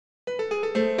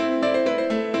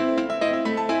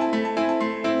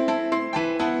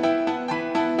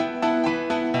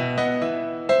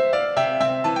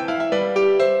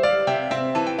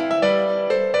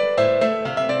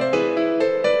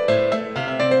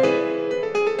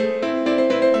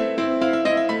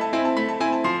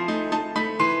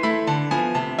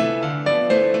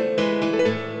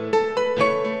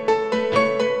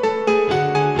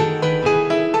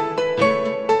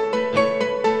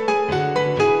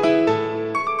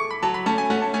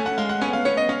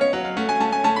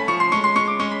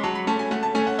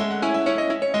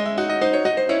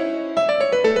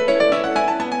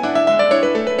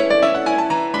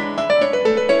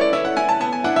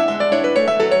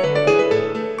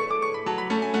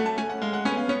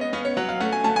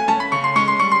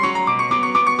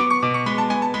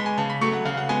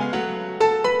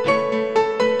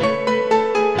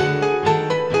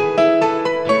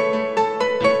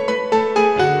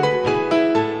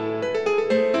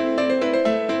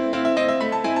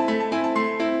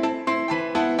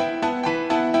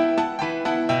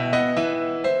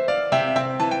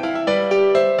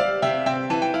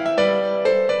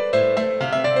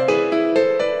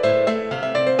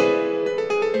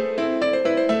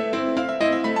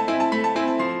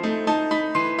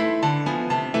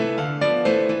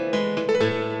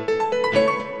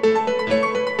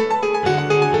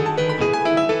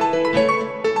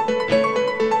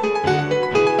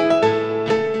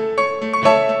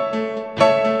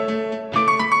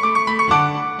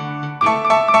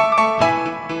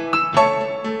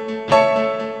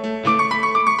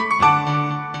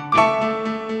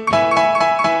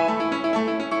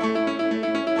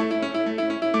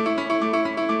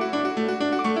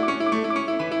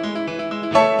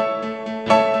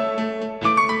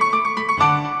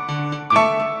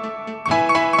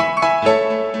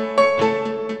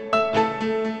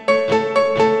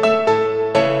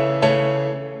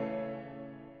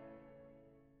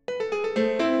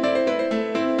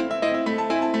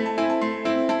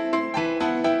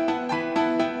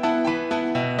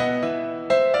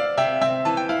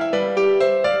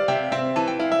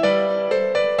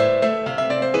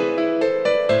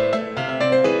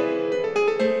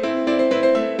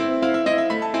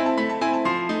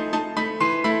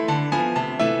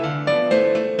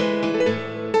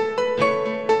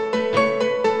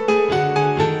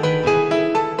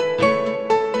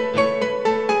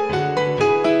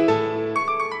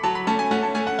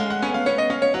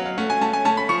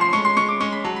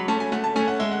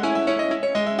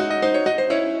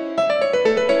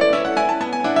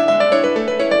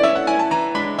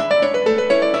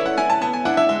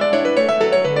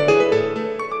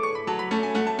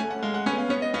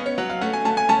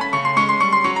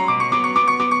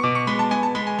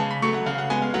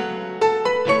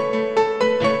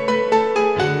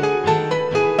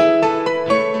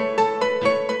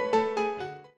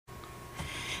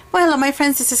Hello my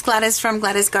friends, this is Gladys from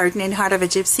Gladys Garden in Heart of a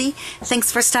Gypsy. Thanks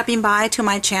for stopping by to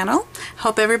my channel.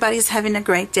 Hope everybody's having a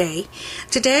great day.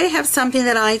 Today I have something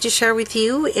that I like to share with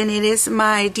you, and it is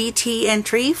my DT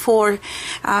entry for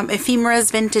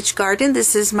Ephemera's Vintage Garden.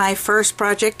 This is my first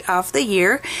project of the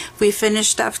year. We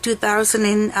finished up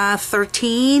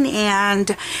 2013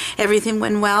 and everything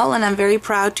went well, and I'm very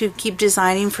proud to keep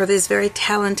designing for this very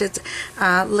talented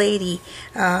lady,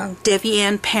 Debbie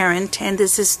Ann Parent, and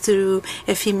this is through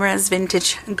Ephemera's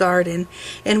Vintage Garden.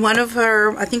 And one of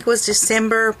her, I think it was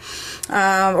December,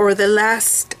 or the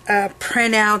last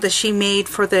printout that she made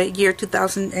for the year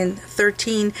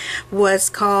 2013 was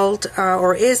called,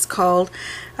 or is called,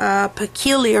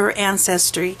 Peculiar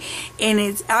Ancestry, and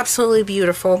it's absolutely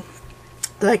beautiful,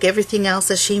 like everything else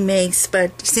that she makes,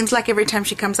 but it seems like every time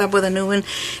she comes up with a new one,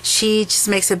 she just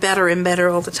makes it better and better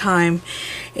all the time.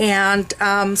 And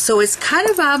so it's kind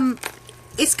of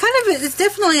it's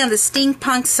definitely on the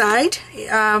steampunk side,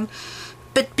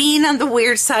 but being on the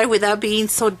weird side without being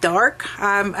so dark,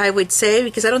 I would say,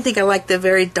 because I don't think I like the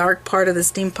very dark part of the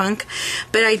steampunk,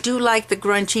 but I do like the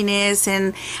grunginess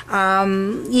and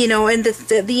you know, and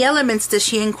the elements that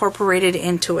she incorporated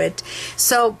into it.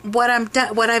 So what I've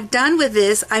done with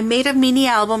this, I made a mini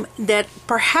album that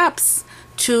perhaps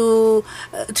to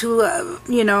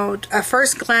you know, at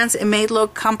first glance it may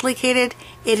look complicated.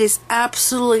 It is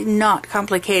absolutely not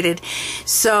complicated.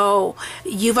 So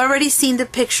you've already seen the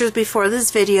pictures before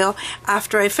this video.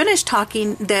 After I finish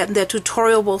talking, the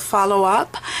tutorial will follow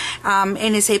up,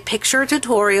 and it's a picture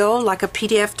tutorial, like a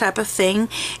PDF type of thing,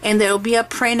 and there'll be a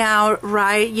printout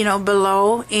right, you know,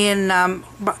 below in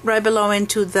right below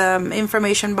into the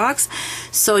information box.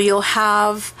 So you'll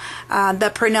have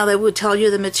that printout that will tell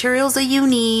you the materials that you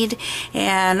need,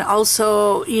 and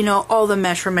also, you know, all the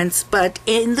measurements. But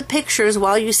in the pictures,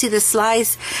 while you see the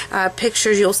slice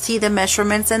pictures, you'll see the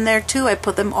measurements in there too. I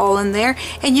put them all in there,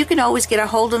 and you can always get a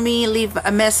hold of me, leave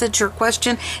a message or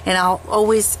question, and I'll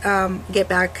always get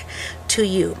back to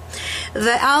you.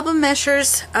 The album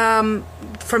measures,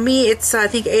 for me, it's I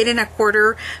think 8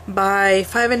 1/4 by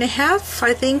 5 1/2,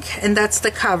 I think, and that's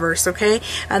the covers, okay?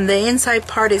 And the inside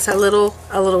part is a little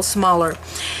smaller.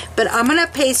 But I'm gonna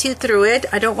pace you through it.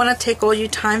 I don't want to take all your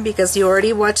time because you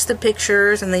already watched the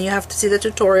pictures and then you have to see the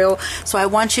tutorial. So I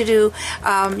want you to,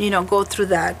 you know, go through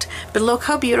that. But look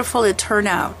how beautiful it turned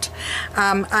out.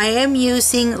 I am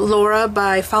using Laura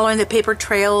by Following the Paper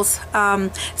Trails,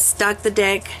 Stack the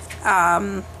Deck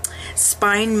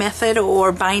spine method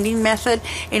or binding method,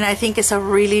 and I think it's a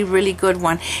really good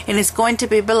one, and it's going to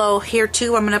be below here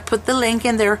too. I'm going to put the link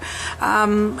in there.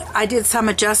 I did some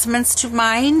adjustments to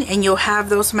mine, and you'll have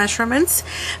those measurements,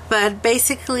 but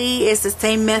basically it's the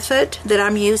same method that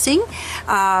I'm using,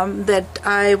 that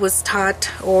I was taught,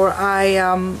 or I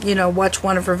you know, watched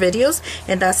one of her videos,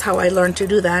 and that's how I learned to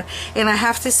do that. And I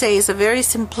have to say, it's a very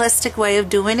simplistic way of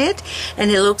doing it,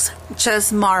 and it looks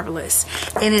just marvelous,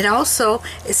 and it also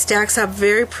stacks up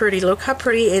very pretty. Look how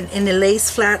pretty, and it lays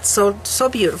flat, so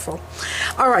beautiful.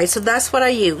 Alright, so that's what I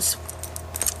use,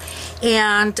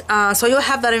 and so you'll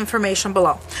have that information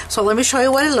below. So let me show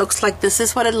you what it looks like. This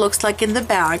is what it looks like in the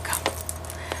bag.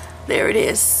 There it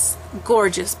is.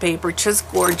 Gorgeous paper, just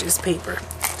gorgeous paper.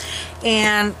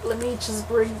 And let me just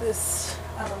bring this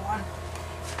other one.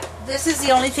 This is the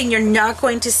only thing you're not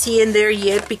going to see in there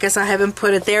yet because I haven't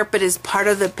put it there, but it's part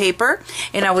of the paper,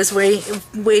 and I was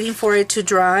waiting for it to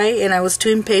dry, and I was too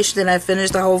impatient, and I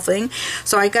finished the whole thing.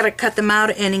 So I gotta cut them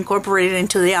out and incorporate it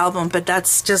into the album, but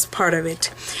that's just part of it.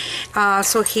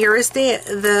 So here is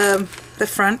the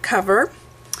front cover,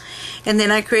 and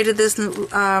then I created this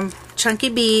chunky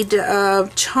bead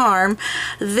charm.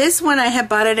 This one I had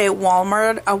bought it at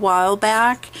Walmart a while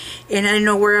back, and I didn't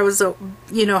know where I was,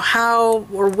 you know, how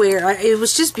or where. It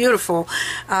was just beautiful.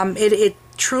 It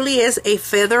truly is a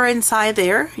feather inside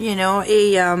there, you know,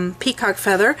 a peacock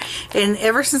feather, and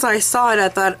ever since I saw it, I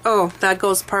thought, oh, that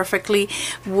goes perfectly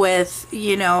with,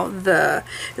 you know,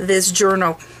 this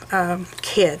journal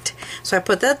kit. So I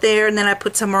put that there, and then I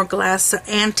put some more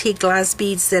antique glass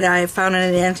beads that I found in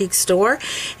an antique store,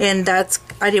 and I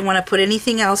didn't want to put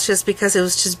anything else just because it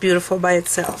was just beautiful by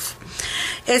itself.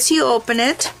 As you open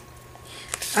it,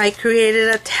 I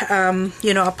created a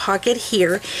you know, a pocket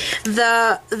here.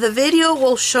 The video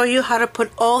will show you how to put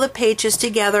all the pages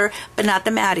together, but not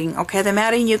the matting. Okay, the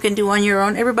matting you can do on your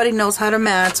own. Everybody knows how to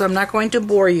mat, so I'm not going to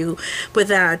bore you with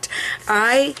that.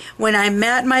 When I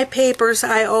mat my papers,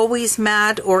 I always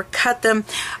mat or cut them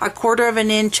 1/4 of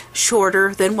an inch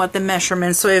shorter than what the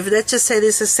measurement. So if, let's just say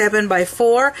this is 7 by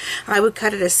 4, I would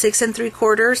cut it at 6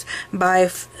 3/4 by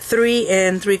 3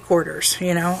 3/4.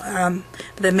 You know,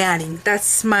 the matting.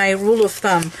 That's that's my rule of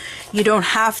thumb. You don't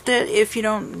have to, if you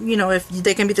don't, you know, if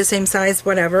they can be the same size,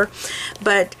 whatever.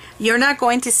 But you're not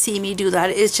going to see me do that.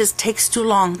 It just takes too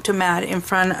long to mat in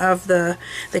front of the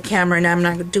camera, and I'm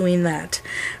not doing that.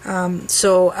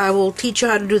 So I will teach you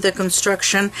how to do the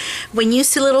construction. When you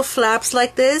see little flaps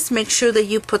like this, make sure that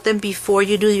you put them before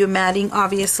you do your matting,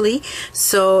 obviously.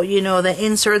 So you know the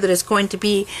insert that is going to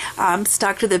be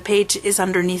stuck to the page is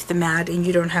underneath the mat, and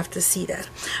you don't have to see that.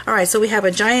 Alright, so we have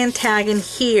a giant tag in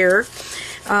here.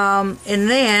 And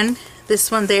then this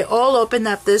one, they all open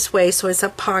up this way, so it's a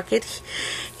pocket,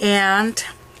 and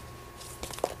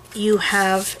you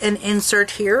have an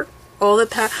insert here. All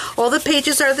the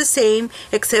pages are the same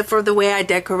except for the way I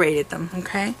decorated them.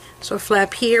 Okay, so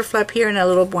flap here, and a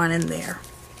little one in there.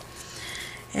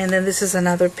 And then this is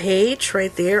another page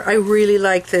right there. I really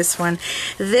like this one.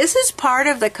 This is part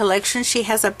of the collection. She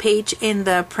has a page in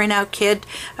the printout kit,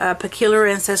 Peculiar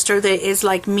Ancestor, that is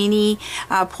like mini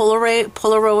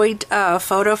Polaroid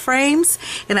photo frames.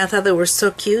 And I thought they were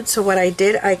so cute. So what I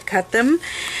did, I cut them.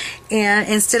 And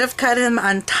instead of cutting them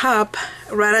on top,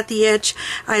 right at the edge,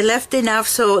 I left enough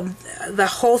so the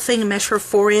whole thing measured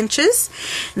 4 inches.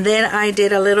 Then I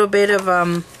did a little bit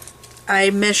of... I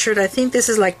measured, I think this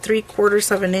is like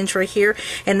 3/4 of an inch right here,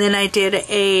 and then I did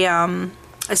a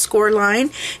score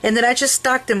line, and then I just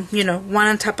stacked them, you know, one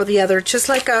on top of the other, just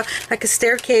like a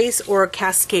staircase or a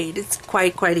cascade. It's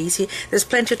quite easy. There's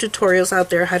plenty of tutorials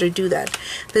out there how to do that.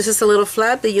 This is a little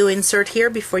flap that you insert here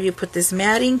before you put this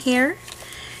matting here.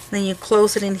 Then you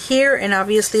close it in here, and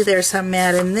obviously there's some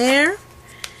mat in there.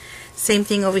 Same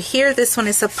thing over here. This one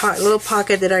is a little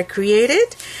pocket that I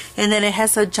created, and then it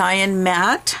has a giant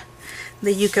mat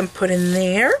that you can put in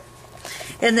there.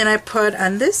 And then I put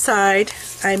on this side,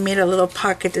 I made a little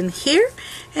pocket in here,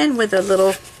 and with a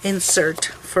little insert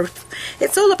for,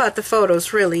 it's all about the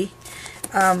photos really.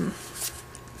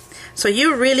 So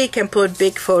you really can put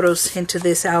big photos into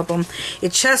this album.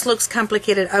 It just looks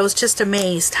complicated. I was just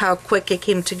amazed how quick it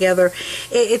came together.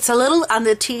 It's a little on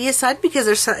the tedious side because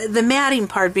there's the matting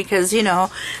part, because, you know,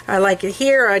 I like it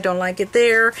here, I don't like it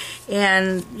there.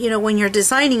 And, you know, when you're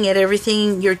designing it,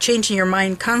 everything, you're changing your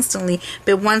mind constantly.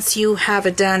 But once you have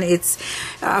it done, it's,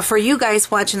 for you guys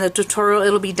watching the tutorial,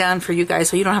 it'll be done for you guys.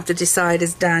 So you don't have to decide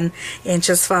it's done and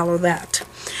just follow that.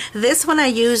 This one I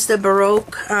used the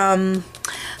Baroque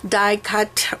die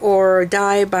cut or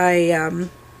die by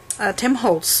Tim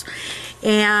Holtz,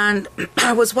 and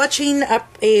I was watching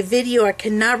a video. I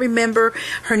cannot remember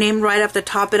her name right off the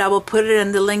top, but I will put it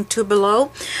in the link to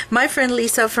below. My friend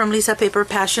Lisa from Lisa Paper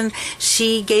Passion,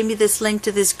 she gave me this link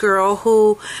to this girl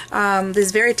who,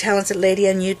 this very talented lady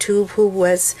on YouTube who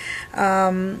was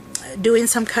doing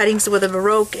some cuttings with a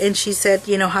Baroque, and she said,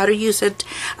 you know, how to use it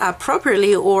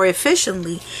appropriately or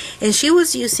efficiently. And she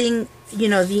was using, you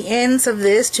know, the ends of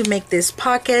this to make this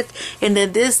pocket, and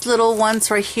then this little ones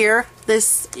right here,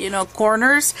 this, you know,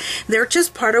 corners, they're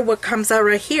just part of what comes out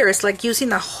right here. It's like using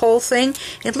the whole thing,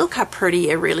 and look how pretty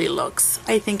it really looks.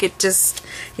 I think it just,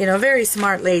 you know, very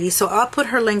smart lady. So I'll put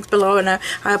her link below, and I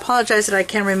apologize that I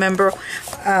can't remember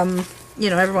you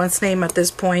know, everyone's name at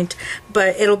this point,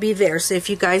 but it'll be there. So if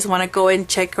you guys want to go and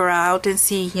check her out and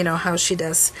see, you know, how she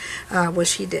does what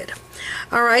she did.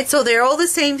 Alright, so they're all the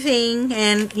same thing,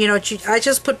 and you know, I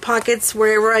just put pockets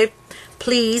wherever I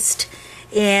pleased,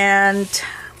 and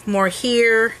more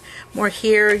here, more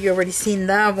here. You already seen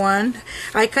that one.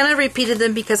 I kind of repeated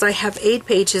them because I have 8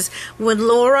 pages. When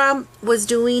Laura was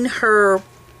doing her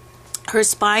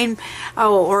spine,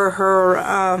 or her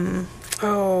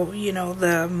you know,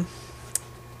 the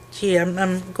gee,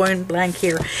 I'm going blank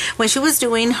here. When she was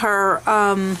doing her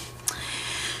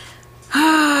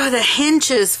the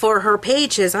hinges for her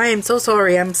pages, I am so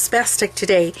sorry, I'm spastic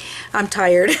today, I'm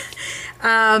tired.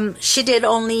 She did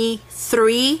only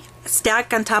 3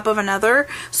 stacked on top of another,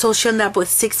 so she ended up with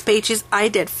 6 pages. I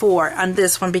did 4 on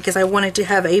this one because I wanted to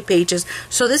have 8 pages.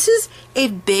 So this is a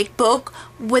big book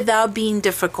without being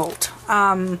difficult.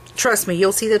 Trust me,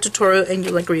 you'll see the tutorial and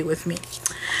you'll agree with me.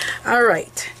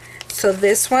 Alright, so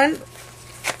this one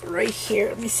right here,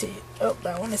 let me see. Oh,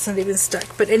 that one isn't even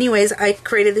stuck. But anyways, I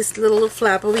created this little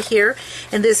flap over here,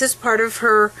 and this is part of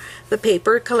the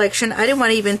paper collection. I didn't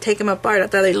want to even take them apart. I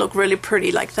thought they look really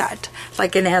pretty like that,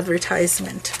 like an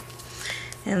advertisement.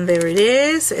 And there it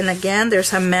is. And again,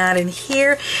 there's a mat in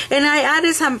here. And I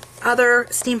added some other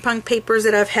steampunk papers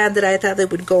that I've had that I thought they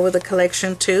would go with the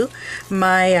collection too.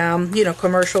 My, you know,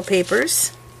 commercial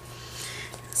papers.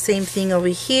 Same thing over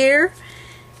here.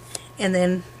 And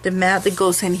then the mat that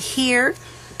goes in here.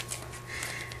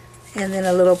 And then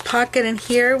a little pocket in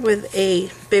here with a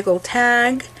big old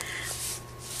tag.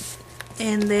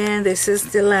 And then this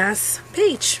is the last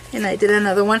page, and I did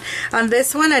another one. On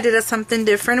this one I did something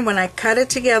different. When I cut it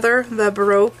together, the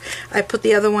Baroque, I put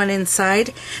the other one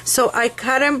inside. So I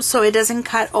cut them so it doesn't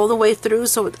cut all the way through,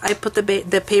 so I put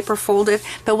the paper folded.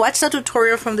 But watch the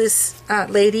tutorial from this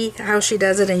lady, how she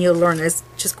does it, and you'll learn. It's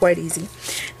just quite easy.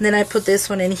 And then I put this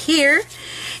one in here,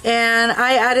 and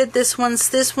I added this ones.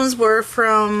 This ones were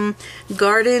from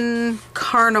Garden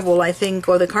Carnival, I think,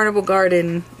 or the Carnival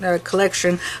Garden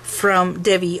collection from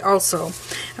Debbie also,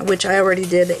 which I already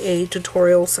did a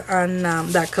tutorials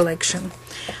on that collection.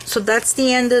 So that's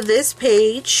the end of this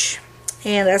page,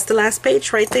 and that's the last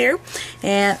page right there.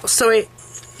 And so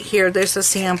here there's a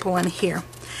sample in here.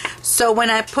 So when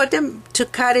I put them to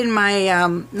cut in my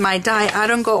my die, I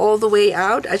don't go all the way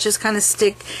out. I just kind of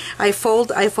stick. I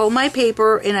fold my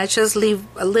paper, and I just leave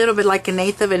a little bit, like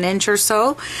 1/8 of an inch or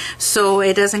so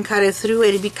it doesn't cut it through.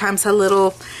 It becomes a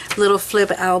little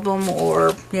flip album,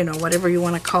 or you know, whatever you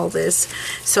want to call this.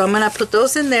 So I'm gonna put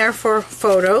those in there for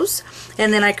photos,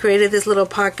 and then I created this little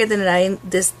pocket, and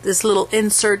this little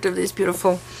insert of this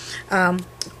beautiful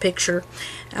picture.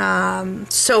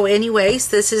 So anyways,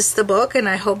 this is the book, and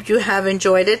I hope you have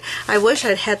enjoyed it. I wish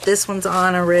I'd had this one's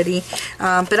on already,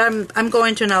 but I'm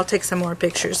going to, and I'll take some more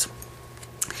pictures.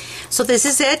 So this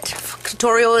is it.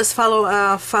 Tutorial is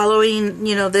following,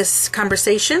 you know, this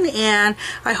conversation, and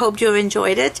I hope you have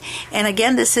enjoyed it. And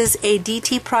again, this is a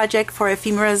DT project for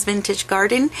Ephemera's Vintage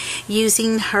Garden,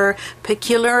 using her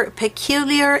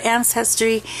peculiar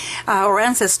ancestry, or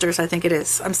ancestors, I think it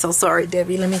is. I'm so sorry,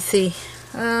 Debbie. Let me see.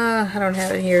 I don't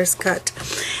have it here. It's cut.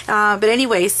 But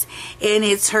anyways, and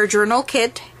it's her journal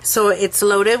kit. So it's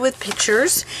loaded with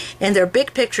pictures, and they're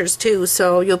big pictures too,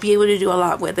 so you'll be able to do a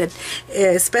lot with it.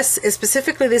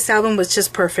 Specifically, this album was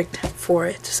just perfect for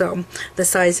it, so the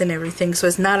size and everything. So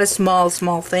it's not a small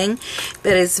thing,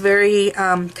 but it's very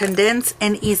condensed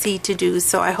and easy to do.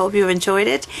 So I hope you've enjoyed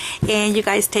it, and you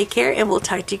guys take care, and we'll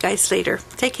talk to you guys later.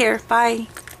 Take care. Bye.